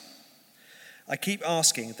I keep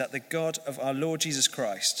asking that the God of our Lord Jesus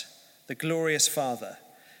Christ, the glorious Father,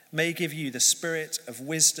 may give you the spirit of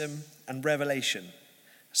wisdom and revelation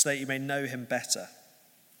so that you may know him better.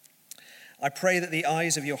 I pray that the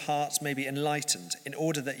eyes of your hearts may be enlightened in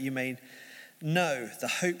order that you may know the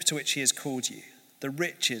hope to which he has called you, the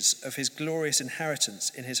riches of his glorious inheritance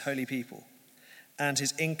in his holy people, and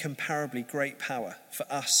his incomparably great power for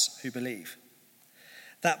us who believe.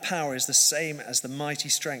 That power is the same as the mighty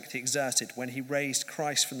strength he exerted when he raised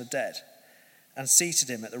Christ from the dead and seated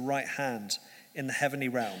him at the right hand in the heavenly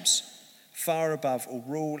realms, far above all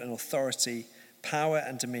rule and authority, power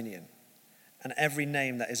and dominion, and every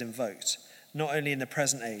name that is invoked, not only in the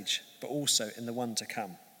present age, but also in the one to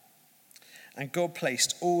come. And God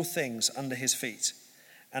placed all things under his feet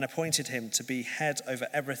and appointed him to be head over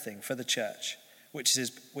everything for the church, which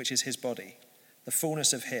is his body, the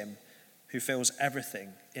fullness of him who fills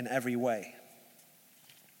everything in every way.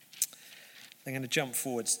 I'm going to jump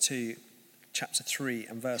forwards to chapter 3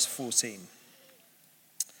 and verse 14.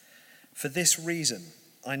 For this reason,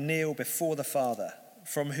 I kneel before the Father,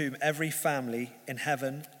 from whom every family in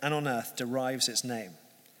heaven and on earth derives its name.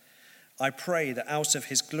 I pray that out of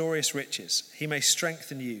his glorious riches, he may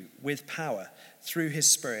strengthen you with power through his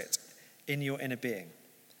Spirit in your inner being,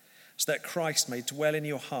 so that Christ may dwell in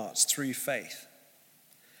your hearts through faith.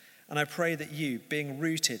 And I pray that you, being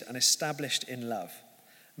rooted and established in love,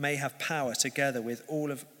 may have power together with all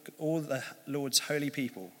the Lord's holy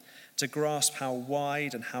people to grasp how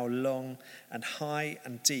wide and how long and high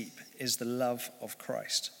and deep is the love of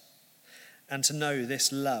Christ, and to know this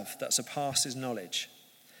love that surpasses knowledge,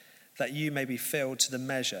 that you may be filled to the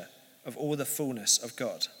measure of all the fullness of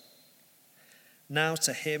God. Now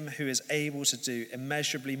to him who is able to do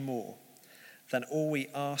immeasurably more than all we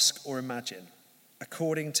ask or imagine,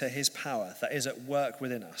 according to his power that is at work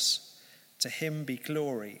within us, to him be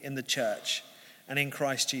glory in the church and in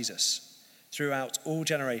Christ Jesus, throughout all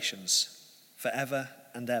generations, forever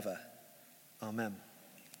and ever. Amen.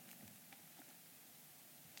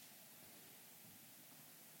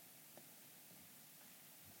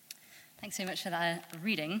 Thanks so much for that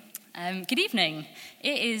reading. Good evening.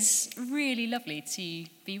 It is really lovely to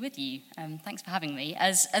be with you. Thanks for having me.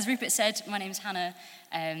 As Rupert said, my name's Hannah,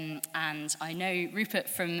 and I know Rupert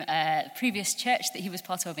from the previous church that he was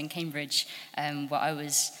part of in Cambridge, where I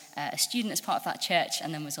was a student as part of that church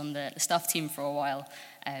and then was on the staff team for a while.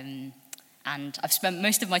 And I've spent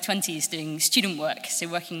most of my 20s doing student work, so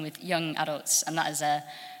working with young adults, and that is a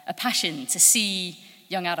passion to see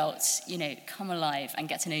young adults, come alive and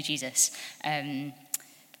get to know Jesus.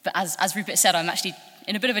 But as Rupert said, I'm actually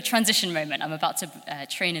in a bit of a transition moment. I'm about to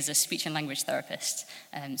train as a speech and language therapist.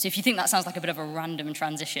 So if you think that sounds like a bit of a random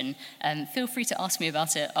transition, feel free to ask me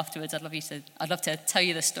about it afterwards. I'd love to tell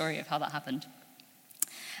you the story of how that happened.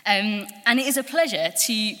 And it is a pleasure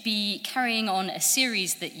to be carrying on a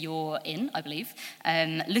series that you're in, I believe,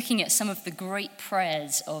 looking at some of the great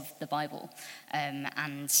prayers of the Bible,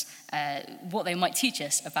 and what they might teach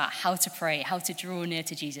us about how to pray, how to draw near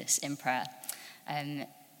to Jesus in prayer.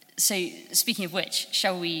 So speaking of which,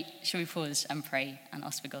 shall we pause and pray and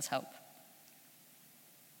ask for God's help?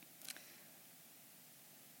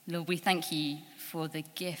 Lord, we thank you for the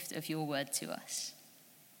gift of your word to us.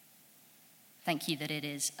 Thank you that it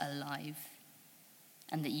is alive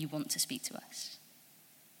and that you want to speak to us.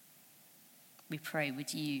 We pray,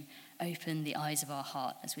 would you open the eyes of our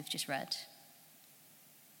heart as we've just read,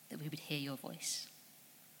 that we would hear your voice.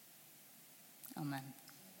 Amen.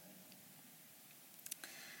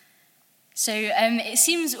 So it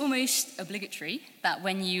seems almost obligatory that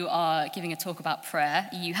when you are giving a talk about prayer,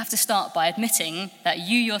 you have to start by admitting that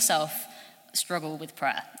you yourself struggle with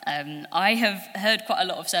prayer. I have heard quite a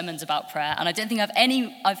lot of sermons about prayer, and I don't think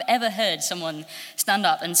I've ever heard someone stand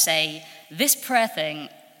up and say, this prayer thing,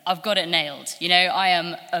 I've got it nailed. I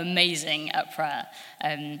am amazing at prayer.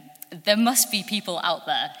 There must be people out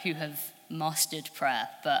there who have mastered prayer,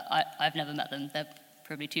 but I've never met them. They're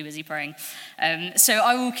probably too busy praying. So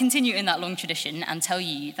I will continue in that long tradition and tell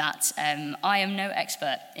you that I am no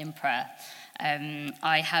expert in prayer.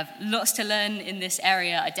 I have lots to learn in this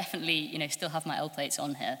area. I definitely, still have my L plates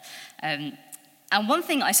on here. And one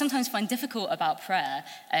thing I sometimes find difficult about prayer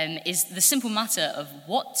is the simple matter of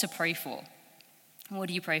what to pray for. What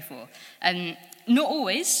do you pray for? Not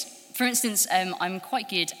always. For instance, I'm quite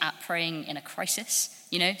good at praying in a crisis.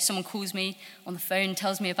 Someone calls me on the phone,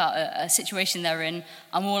 tells me about a situation they're in.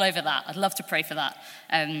 I'm all over that. I'd love to pray for that.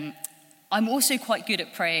 I'm also quite good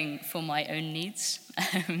at praying for my own needs.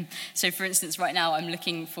 So, for instance, right now I'm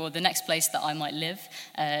looking for the next place that I might live.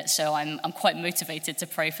 So I'm quite motivated to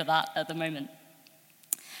pray for that at the moment.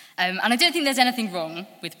 And I don't think there's anything wrong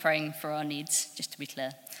with praying for our needs, just to be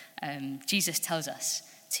clear. Jesus tells us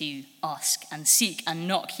to ask and seek and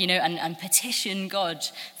knock, and petition God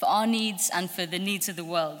for our needs and for the needs of the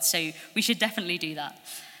world. So we should definitely do that.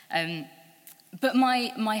 But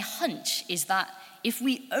my hunch is that if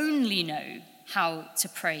we only know how to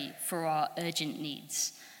pray for our urgent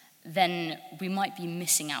needs, then we might be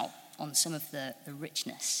missing out on some of the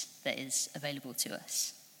richness that is available to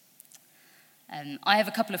us. I have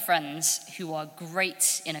a couple of friends who are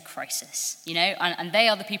great in a crisis, and they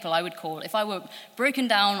are the people I would call, if I were broken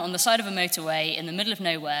down on the side of a motorway in the middle of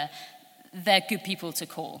nowhere, they're good people to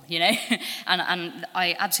call, and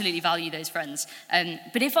I absolutely value those friends.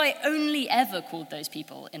 But if I only ever called those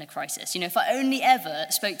people in a crisis, if I only ever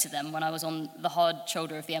spoke to them when I was on the hard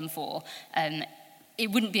shoulder of the M4, it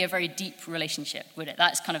wouldn't be a very deep relationship, would it?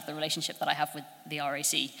 That's kind of the relationship that I have with the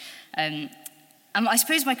RAC. And I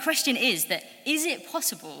suppose my question is it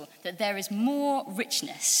possible that there is more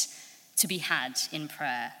richness to be had in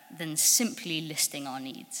prayer than simply listing our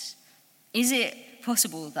needs? Is it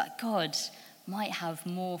possible that God might have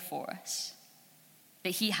more for us?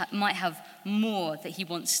 That he might have more that he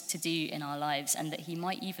wants to do in our lives, and that he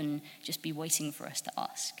might even just be waiting for us to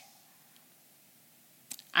ask?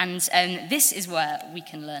 And this is where we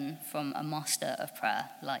can learn from a master of prayer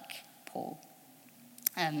like Paul.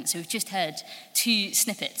 So we've just heard 2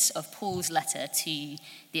 snippets of Paul's letter to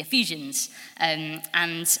the Ephesians.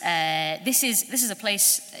 This is a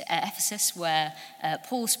place, Ephesus, where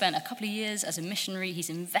Paul spent a couple of years as a missionary. He's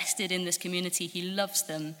invested in this community. He loves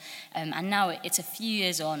them. And now it's a few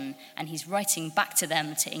years on, and he's writing back to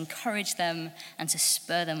them to encourage them and to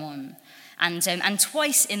spur them on. And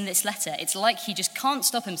twice in this letter, it's like he just can't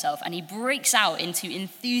stop himself, and he breaks out into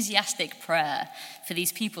enthusiastic prayer for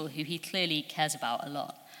these people who he clearly cares about a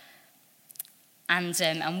lot.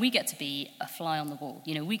 And we get to be a fly on the wall.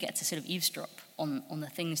 We get to sort of eavesdrop on the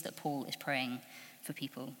things that Paul is praying for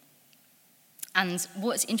people. And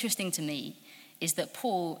what's interesting to me is that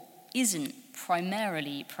Paul isn't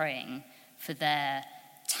primarily praying for their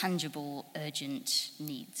tangible, urgent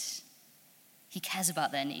needs. He cares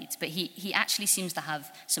about their needs, but he actually seems to have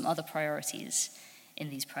some other priorities in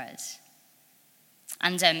these prayers.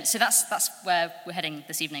 And so that's where we're heading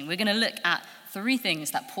this evening. We're going to look at 3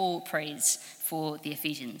 things that Paul prays for the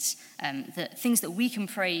Ephesians, the things that we can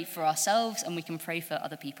pray for ourselves and we can pray for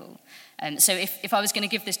other people. So if I was going to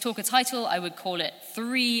give this talk a title, I would call it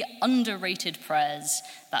 3 underrated prayers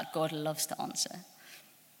that God loves to answer.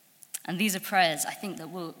 And these are prayers, I think, that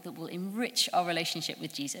will enrich our relationship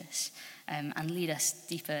with Jesus and lead us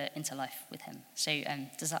deeper into life with him. So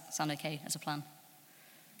does that sound okay as a plan?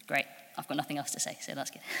 Great. I've got nothing else to say, so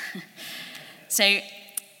that's good. So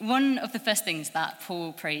one of the first things that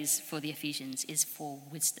Paul prays for the Ephesians is for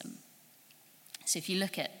wisdom. So if you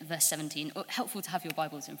look at verse 17, helpful to have your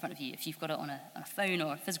Bibles in front of you if you've got it on a phone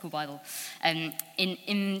or a physical Bible.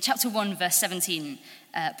 In chapter 1, verse 17,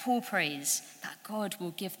 Paul prays that God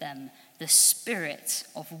will give them the spirit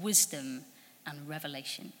of wisdom and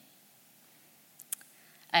revelation.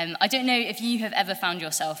 I don't know if you have ever found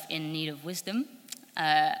yourself in need of wisdom.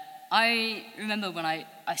 I remember when I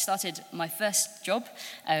started my first job,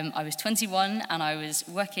 I was 21 and I was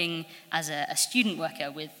working as a student worker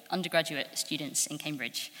with undergraduate students in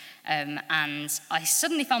Cambridge. And I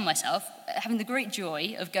suddenly found myself having the great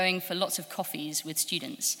joy of going for lots of coffees with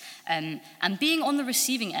students and being on the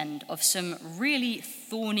receiving end of some really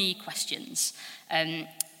thorny questions.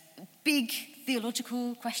 Big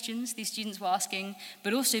theological questions these students were asking,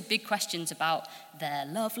 but also big questions about their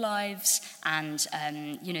love lives and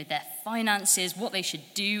their finances, what they should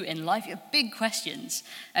do in life. Big questions.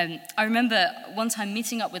 I remember one time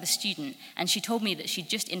meeting up with a student, and she told me that she'd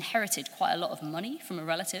just inherited quite a lot of money from a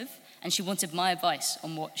relative, and she wanted my advice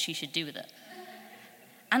on what she should do with it.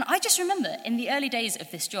 And I just remember in the early days of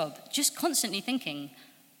this job, just constantly thinking,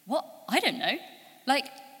 what? I don't know.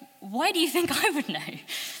 Why do you think I would know?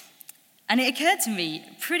 And it occurred to me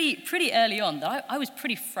pretty early on that I was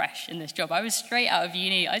pretty fresh in this job. I was straight out of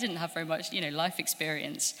uni. I didn't have very much, life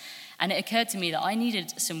experience. And it occurred to me that I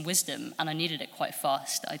needed some wisdom, and I needed it quite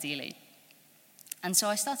fast, ideally. And so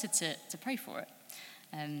I started to pray for it.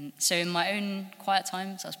 So in my own quiet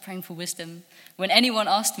times, I was praying for wisdom. When anyone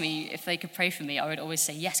asked me if they could pray for me, I would always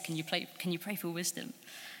say, yes, can you pray for wisdom?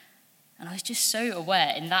 And I was just so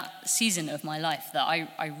aware in that season of my life that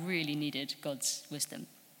I really needed God's wisdom.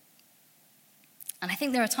 And I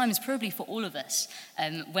think there are times, probably for all of us,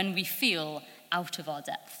 when we feel out of our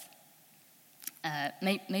depth.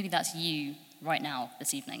 Maybe that's you right now,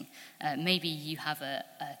 this evening. Maybe you have a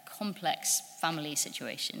complex family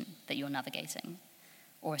situation that you're navigating,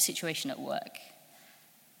 or a situation at work.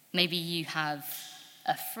 Maybe you have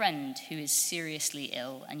a friend who is seriously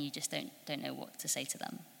ill and you just don't know what to say to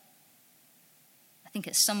them. I think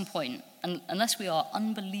at some point, unless we are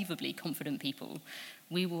unbelievably confident people,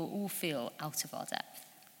 we will all feel out of our depth.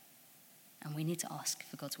 And we need to ask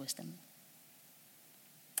for God's wisdom.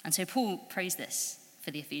 And so Paul prays this for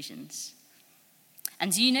the Ephesians.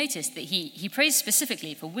 And do you notice that he prays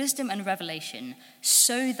specifically for wisdom and revelation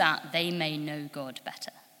so that they may know God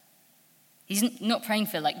better? He's not praying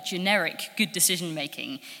for like generic good decision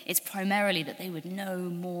making. It's primarily that they would know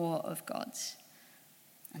more of God.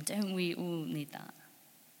 And don't we all need that?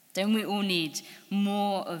 Don't we all need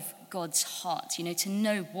more of God's heart, to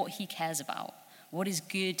know what he cares about, what is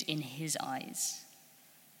good in his eyes?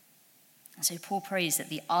 And so Paul prays that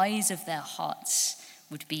the eyes of their hearts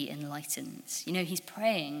would be enlightened. He's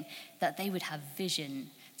praying that they would have vision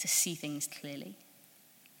to see things clearly.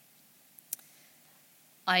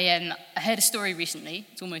 I heard a story recently,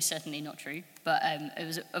 it's almost certainly not true, but it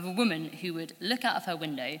was of a woman who would look out of her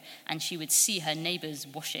window and she would see her neighbour's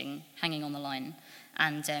washing hanging on the line,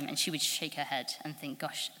 and she would shake her head and think,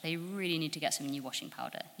 gosh, they really need to get some new washing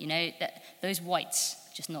powder. Those whites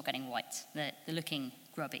just not getting white, they're looking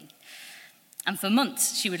grubby. And for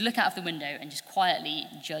months, she would look out of the window and just quietly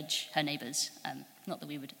judge her neighbours. Not that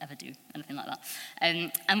we would ever do anything like that.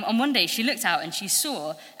 And one day she looked out and she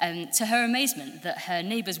saw, to her amazement, that her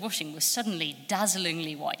neighbour's washing was suddenly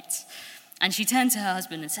dazzlingly white. And she turned to her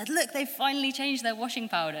husband and said, look, they've finally changed their washing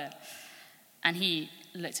powder. And he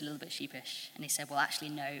looked a little bit sheepish and he said, well, actually,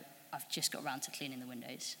 no, I've just got around to cleaning the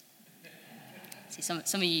windows. See, some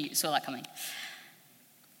of you saw that coming.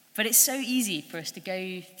 But it's so easy for us to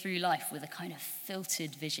go through life with a kind of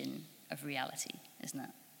filtered vision of reality, isn't it?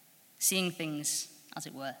 Seeing things, as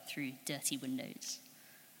it were, through dirty windows.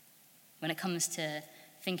 When it comes to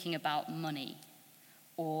thinking about money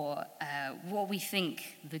or what we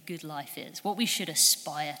think the good life is, what we should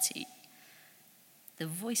aspire to, the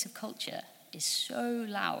voice of culture is so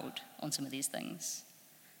loud on some of these things.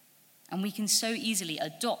 And we can so easily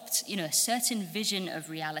adopt, a certain vision of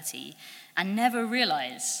reality and never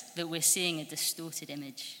realize that we're seeing a distorted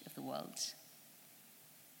image of the world.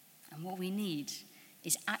 And what we need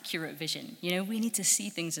is accurate vision. We need to see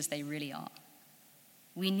things as they really are.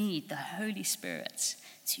 We need the Holy Spirit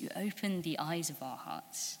to open the eyes of our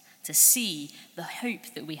hearts, to see the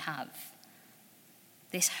hope that we have.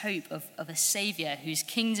 This hope of a Saviour whose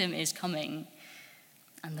kingdom is coming,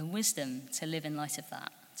 and the wisdom to live in light of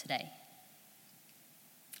that today.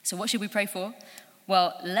 So what should we pray for?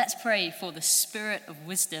 Well, let's pray for the spirit of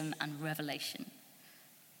wisdom and revelation.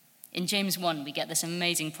 In James 1, we get this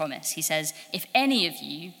amazing promise. He says, if any of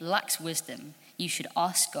you lacks wisdom, you should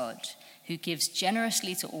ask God, who gives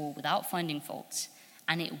generously to all without finding fault,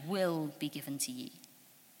 and it will be given to you.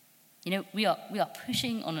 We are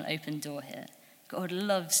pushing on an open door here. God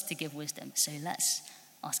loves to give wisdom, so let's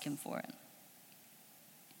ask him for it.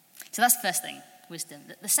 So that's the first thing, wisdom.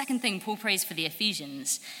 The second thing Paul prays for the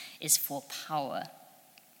Ephesians is for power.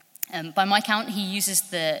 By my count, he uses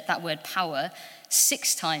that word power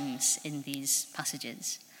 6 times in these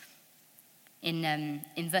passages. In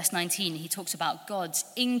verse 19, he talks about God's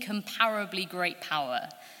incomparably great power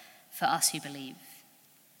for us who believe.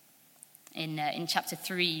 In chapter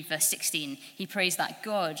 3, verse 16, he prays that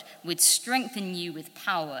God would strengthen you with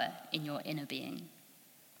power in your inner being.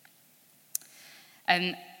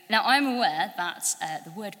 Now, I'm aware that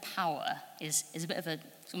the word power is a bit of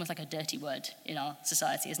it's almost like a dirty word in our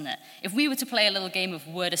society, isn't it? If we were to play a little game of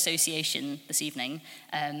word association this evening,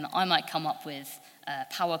 I might come up with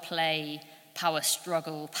power play, power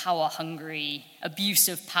struggle, power hungry, abuse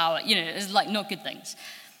of power. It's like not good things.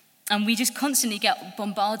 And we just constantly get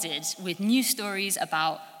bombarded with news stories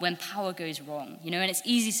about when power goes wrong, and it's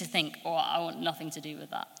easy to think, I want nothing to do with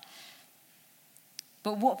that.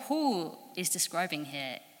 But what Paul is describing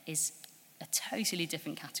here is a totally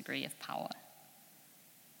different category of power.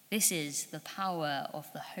 This is the power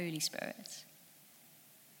of the Holy Spirit.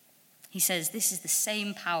 He says this is the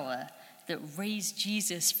same power that raised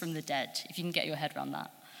Jesus from the dead, if you can get your head around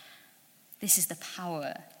that. This is the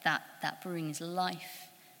power that brings life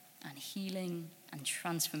and healing and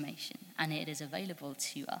transformation, and it is available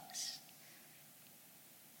to us.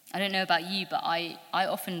 I don't know about you, but I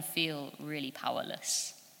often feel really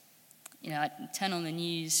powerless. I turn on the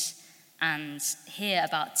news and hear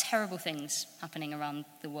about terrible things happening around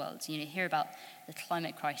the world. Hear about the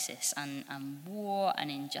climate crisis and war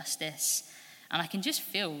and injustice, and I can just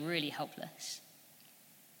feel really helpless.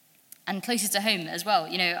 And closer to home as well,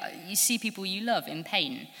 you see people you love in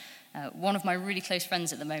pain, One of my really close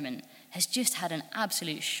friends at the moment has just had an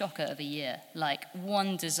absolute shocker of a year, like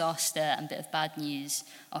one disaster and bit of bad news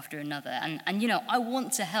after another. And I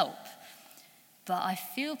want to help, but I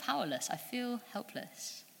feel powerless. I feel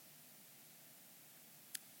helpless.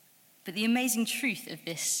 But the amazing truth of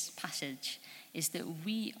this passage is that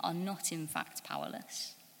we are not in fact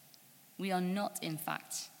powerless. We are not in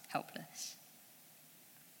fact helpless.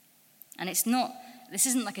 And this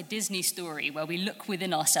isn't like a Disney story where we look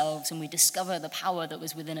within ourselves and we discover the power that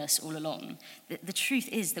was within us all along. The truth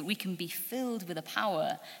is that we can be filled with a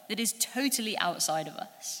power that is totally outside of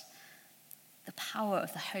us. The power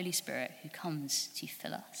of the Holy Spirit who comes to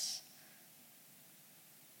fill us.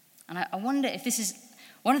 And I wonder if this is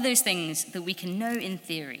one of those things that we can know in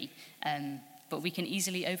theory, but we can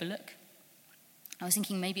easily overlook. I was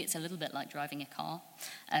thinking maybe it's a little bit like driving a car.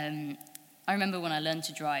 I remember when I learned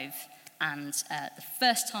to drive, and the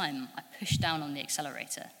first time I pushed down on the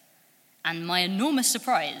accelerator, and my enormous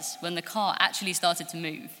surprise when the car actually started to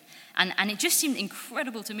move. And it just seemed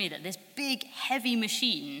incredible to me that this big, heavy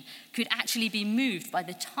machine could actually be moved by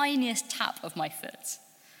the tiniest tap of my foot.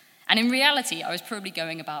 And in reality, I was probably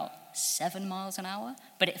going about 7 miles an hour,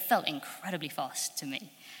 but it felt incredibly fast to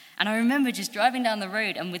me. And I remember just driving down the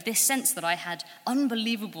road and with this sense that I had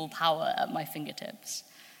unbelievable power at my fingertips.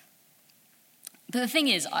 But the thing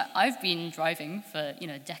is, I've been driving for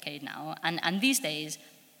a decade now, and these days,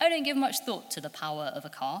 I don't give much thought to the power of a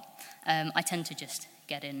car. I tend to just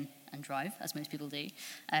get in and drive, as most people do.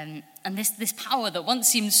 And this power that once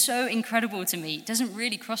seemed so incredible to me doesn't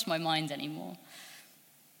really cross my mind anymore.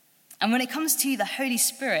 And when it comes to the Holy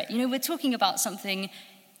Spirit, we're talking about something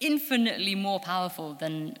infinitely more powerful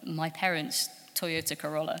than my parents' Toyota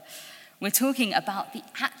Corolla. We're talking about the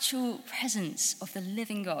actual presence of the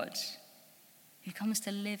living God who comes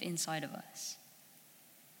to live inside of us.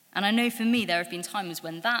 And I know for me, there have been times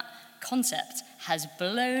when that concept has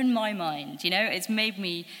blown my mind. It's made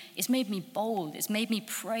me bold. It's made me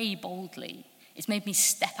pray boldly. It's made me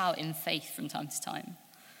step out in faith from time to time.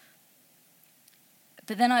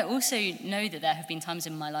 But then I also know that there have been times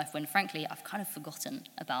in my life when, frankly, I've kind of forgotten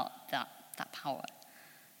about that power.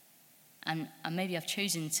 And maybe I've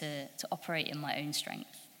chosen to operate in my own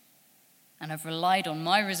strength. And I've relied on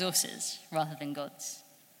my resources rather than God's.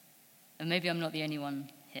 And maybe I'm not the only one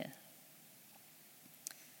here.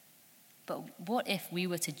 But what if we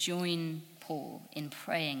were to join Paul in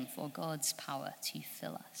praying for God's power to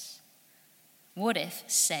fill us? What if,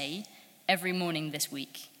 say, every morning this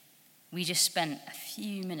week, we just spent a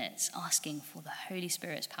few minutes asking for the Holy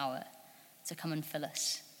Spirit's power to come and fill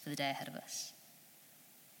us for the day ahead of us?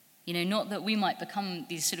 Not that we might become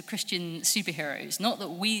these sort of Christian superheroes, not that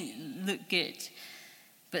we look good,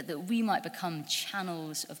 but that we might become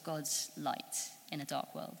channels of God's light in a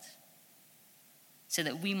dark world. So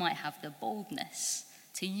that we might have the boldness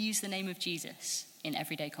to use the name of Jesus in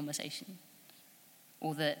everyday conversation,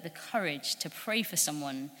 or the courage to pray for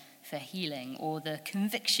someone for healing, or the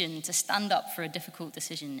conviction to stand up for a difficult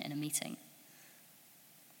decision in a meeting.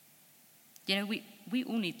 We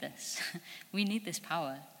all need this. We need this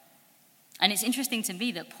power. And it's interesting to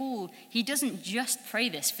me that Paul, he doesn't just pray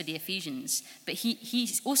this for the Ephesians, but he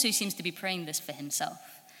also seems to be praying this for himself.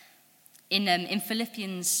 In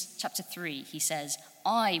Philippians chapter 3, he says,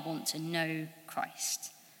 I want to know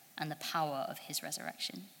Christ and the power of his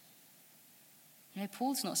resurrection.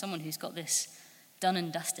 Paul's not someone who's got this done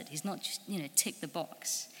and dusted. He's not just, tick the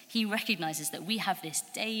box. He recognizes that we have this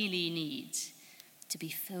daily need to be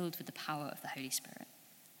filled with the power of the Holy Spirit.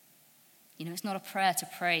 It's not a prayer to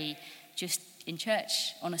pray just in church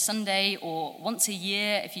on a Sunday or once a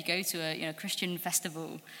year if you go to a Christian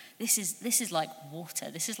festival. This is like water.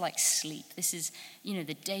 This is like sleep. This is,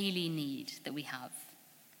 the daily need that we have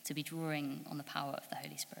to be drawing on the power of the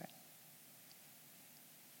Holy Spirit.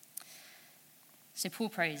 So Paul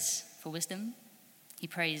prays for wisdom. He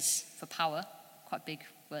prays for power. Quite big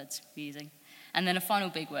words we're using. And then a final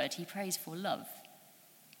big word, he prays for love.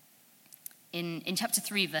 In chapter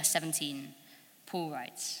 3, verse 17, Paul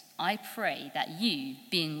writes, I pray that you,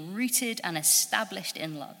 being rooted and established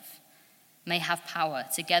in love, may have power,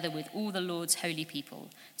 together with all the Lord's holy people,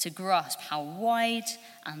 to grasp how wide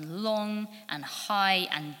and long and high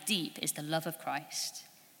and deep is the love of Christ,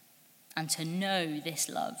 and to know this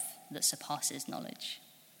love that surpasses knowledge.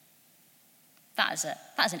 That is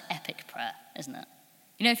an epic prayer, isn't it?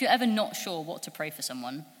 If you're ever not sure what to pray for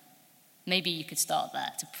someone, maybe you could start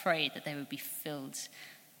there, to pray that they would be filled,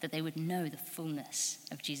 that they would know the fullness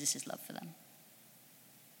of Jesus' love for them.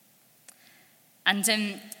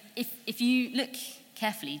 And if you look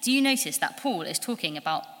carefully, do you notice that Paul is talking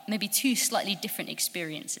about maybe two slightly different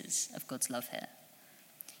experiences of God's love here?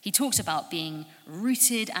 He talks about being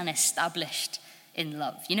rooted and established in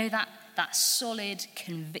love. You know, that solid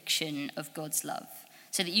conviction of God's love,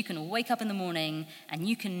 so that you can wake up in the morning and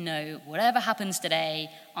you can know whatever happens today,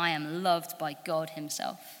 I am loved by God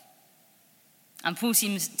himself. And Paul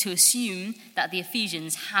seems to assume that the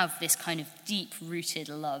Ephesians have this kind of deep-rooted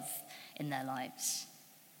love in their lives.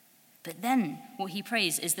 But then what he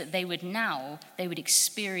prays is that they would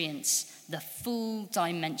experience the full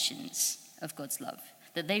dimensions of God's love,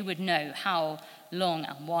 that they would know how long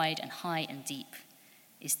and wide and high and deep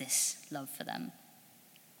is this love for them.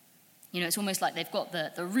 You know, it's almost like they've got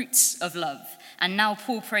the roots of love, and now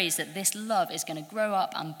Paul prays that this love is going to grow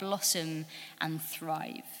up and blossom and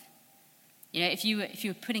thrive. You know, if you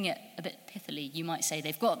were putting it a bit pithily, you might say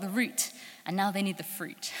they've got the root and now they need the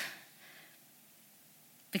fruit.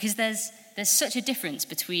 Because there's such a difference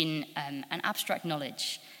between an abstract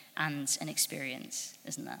knowledge and an experience,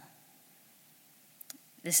 isn't there?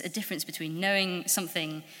 There's a difference between knowing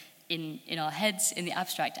something in our heads, in the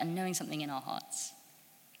abstract, and knowing something in our hearts.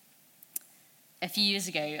 A few years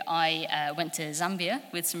ago, I went to Zambia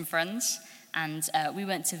with some friends, and we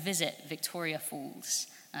went to visit Victoria Falls,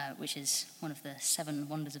 which is one of the 7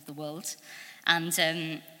 wonders of the world.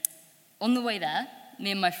 And on the way there,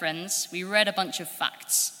 me and my friends, we read a bunch of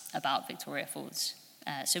facts about Victoria Falls.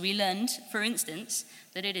 So we learned, for instance,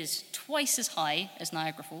 that it is twice as high as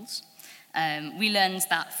Niagara Falls. We learned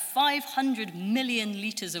that 500 million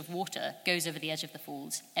litres of water goes over the edge of the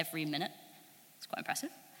falls every minute. It's quite impressive.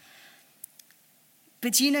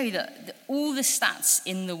 But do you know that all the stats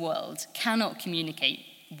in the world cannot communicate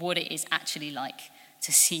what it is actually like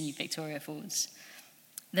to see Victoria Falls?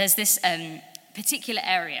 There's this particular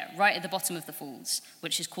area right at the bottom of the falls,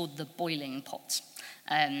 which is called the boiling pot.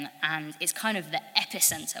 And it's kind of the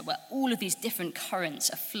epicenter where all of these different currents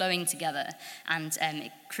are flowing together, and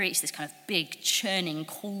it creates this kind of big churning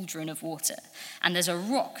cauldron of water. And there's a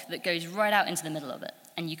rock that goes right out into the middle of it,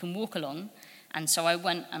 and you can walk along. And so I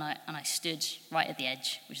went and I stood right at the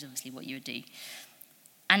edge, which is obviously what you would do.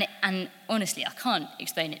 And honestly, I can't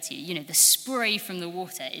explain it to you. You know, the spray from the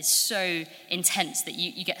water is so intense that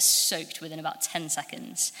you get soaked within about 10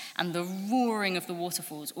 seconds. And the roaring of the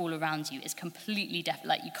waterfalls all around you is completely deaf,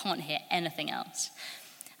 like you can't hear anything else.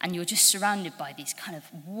 And you're just surrounded by these kind of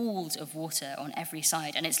walls of water on every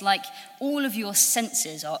side. And it's like all of your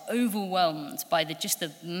senses are overwhelmed by just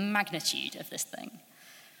the magnitude of this thing.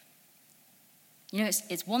 You know,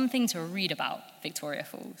 it's one thing to read about Victoria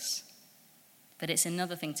Falls, but it's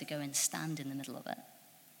another thing to go and stand in the middle of it.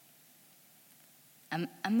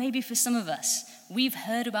 And maybe for some of us, we've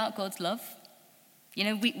heard about God's love. You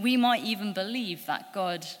know, we might even believe that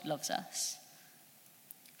God loves us.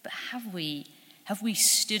 But have we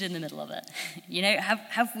stood in the middle of it? You know,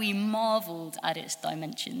 have we marveled at its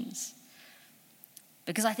dimensions?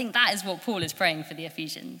 Because I think that is what Paul is praying for the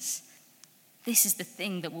Ephesians. This is the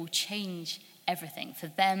thing that will change everything for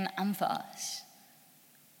them and for us.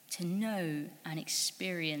 To know and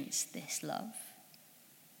experience this love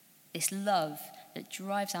that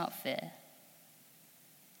drives out fear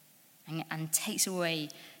and takes away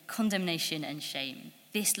condemnation and shame.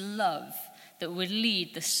 This love that would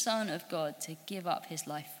lead the Son of God to give up his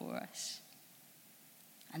life for us.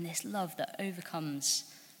 And this love that overcomes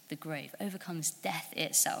the grave, overcomes death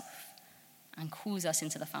itself, and calls us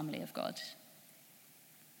into the family of God.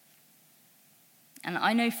 And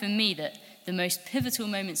I know for me that the most pivotal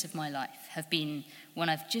moments of my life have been when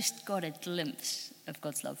I've just got a glimpse of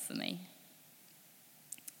God's love for me.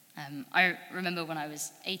 I remember when I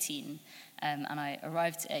was 18 and I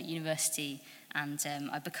arrived at university, and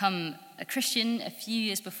I'd become a Christian a few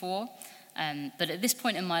years before. But at this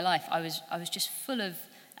point in my life, I was just full of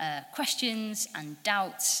questions and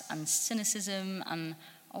doubts and cynicism, and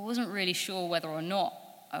I wasn't really sure whether or not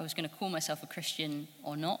I was going to call myself a Christian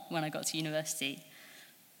or not when I got to university.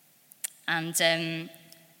 And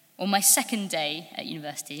on my second day at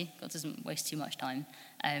university, God doesn't waste too much time,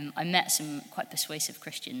 I met some quite persuasive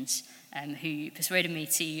Christians who persuaded me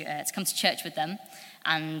to come to church with them.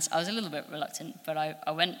 And I was a little bit reluctant, but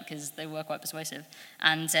I went because they were quite persuasive.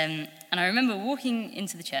 And I remember walking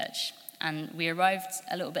into the church, and we arrived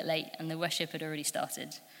a little bit late, and the worship had already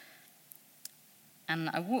started. And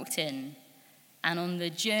I walked in, and on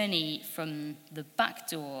the journey from the back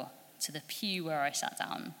door to the pew where I sat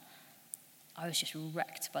down, I was just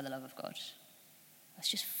wrecked by the love of God. I was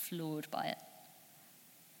just floored by it.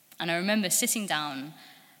 And I remember sitting down,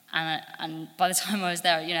 and by the time I was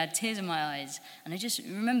there, I had tears in my eyes. And I just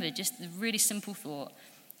remember just the really simple thought,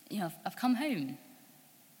 I've come home.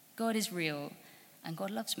 God is real, and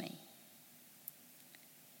God loves me.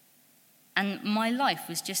 And my life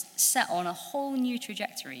was just set on a whole new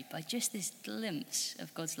trajectory by just this glimpse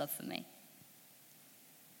of God's love for me.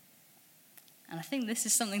 And I think this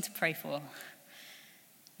is something to pray for.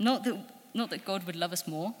 Not that God would love us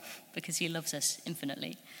more, because he loves us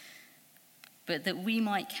infinitely, but that we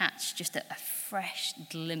might catch just a fresh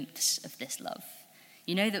glimpse of this love.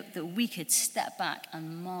 That we could step back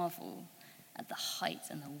and marvel at the height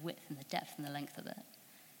and the width and the depth and the length of it.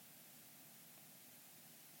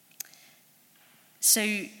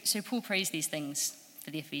 So Paul prays these things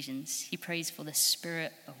for the Ephesians. He prays for the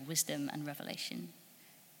spirit of wisdom and revelation.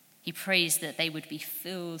 He prays that they would be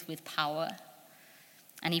filled with power.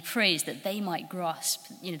 And he prays that they might grasp,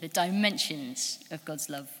 the dimensions of God's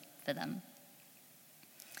love for them.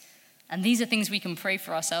 And these are things we can pray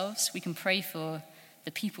for ourselves. We can pray for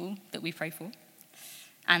the people that we pray for.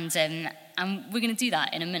 And we're going to do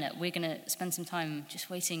that in a minute. We're going to spend some time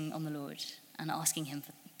just waiting on the Lord and asking him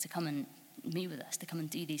to come and meet with us, to come and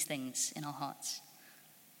do these things in our hearts.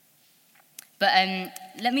 But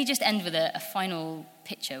let me just end with a final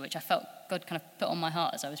picture, which I felt God kind of put on my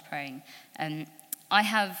heart as I was praying. I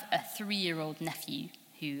have a 3-year-old nephew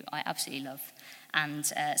who I absolutely love.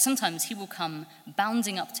 And sometimes he will come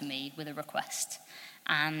bounding up to me with a request.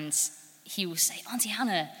 And he will say, "Auntie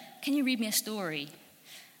Hannah, can you read me a story?"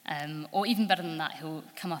 Or even better than that, he'll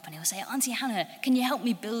come up and he'll say, "Auntie Hannah, can you help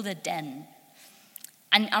me build a den?"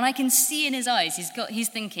 And I can see in his eyes, he's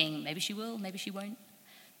thinking, maybe she will, maybe she won't.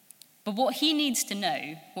 But what he needs to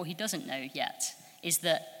know, what he doesn't know yet, is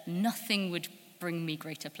that nothing would bring me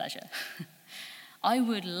greater pleasure. I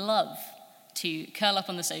would love to curl up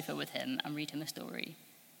on the sofa with him and read him a story.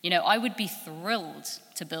 I would be thrilled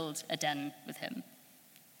to build a den with him.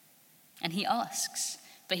 And he asks,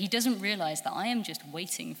 but he doesn't realize that I am just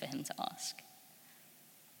waiting for him to ask.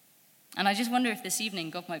 And I just wonder if this evening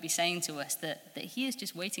God might be saying to us that he is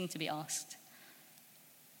just waiting to be asked.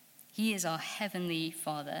 He is our heavenly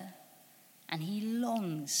Father, and he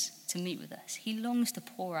longs to meet with us. He longs to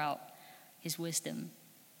pour out his wisdom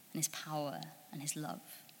and his power and his love.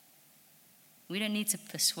 We don't need to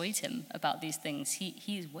persuade him about these things.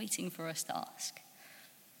 He is waiting for us to ask.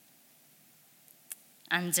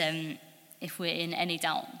 And if we're in any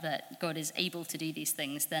doubt that God is able to do these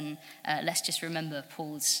things, then let's just remember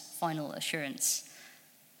Paul's final assurance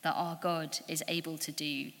that our God is able to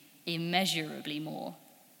do immeasurably more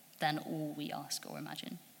than all we ask or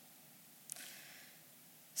imagine.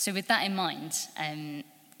 So with that in mind,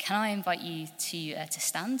 can I invite you to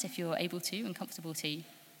stand if you're able to and comfortable to?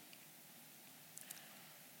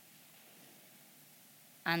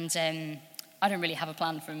 And I don't really have a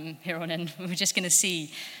plan from here on in. We're just going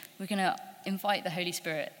to invite the Holy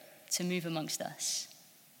Spirit to move amongst us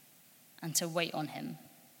and to wait on him.